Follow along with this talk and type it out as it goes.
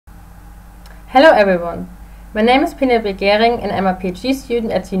Hello everyone, my name is Penelope Gehring and I'm a PhD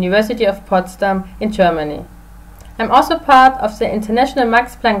student at the University of Potsdam in Germany. I'm also part of the International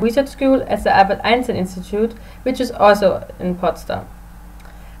Max Planck Research School at the Albert Einstein Institute, which is also in Potsdam.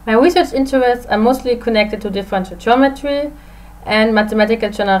 My research interests are mostly connected to differential geometry and mathematical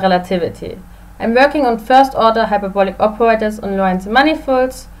general relativity. I'm working on first-order hyperbolic operators on Lorentz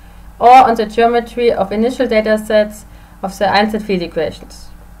manifolds or on the geometry of initial data sets of the Einstein field equations.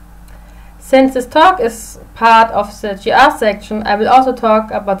 Since this talk is part of the GR section, I will also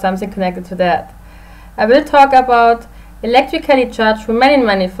talk about something connected to that. I will talk about electrically charged Riemannian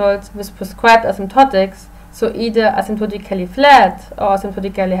manifolds with prescribed asymptotics, so either asymptotically flat or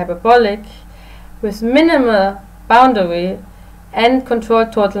asymptotically hyperbolic, with minimal boundary and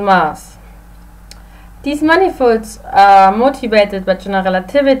controlled total mass. These manifolds are motivated by general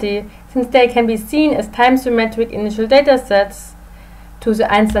relativity since they can be seen as time-symmetric initial data sets to the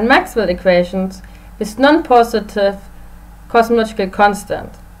Einstein-Maxwell equations with non-positive cosmological constant.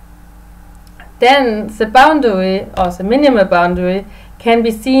 Then the boundary, or the minimal boundary, can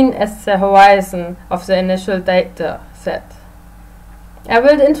be seen as the horizon of the initial data set. I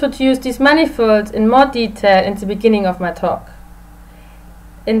will introduce these manifolds in more detail in the beginning of my talk.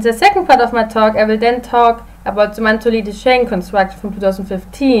 In the second part of my talk, I will then talk about the Penelope-Gehring construction from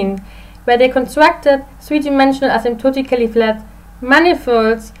 2015, where they constructed three-dimensional asymptotically flat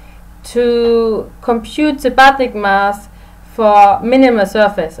manifolds to compute the Bartik mass for minimal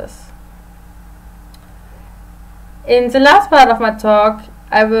surfaces. In the last part of my talk,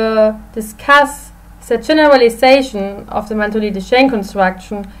 I will discuss the generalization of the Penelope-Gehring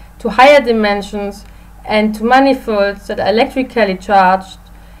construction to higher dimensions and to manifolds that are electrically charged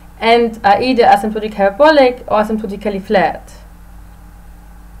and are either asymptotically hyperbolic or asymptotically flat.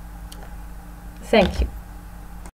 Thank you.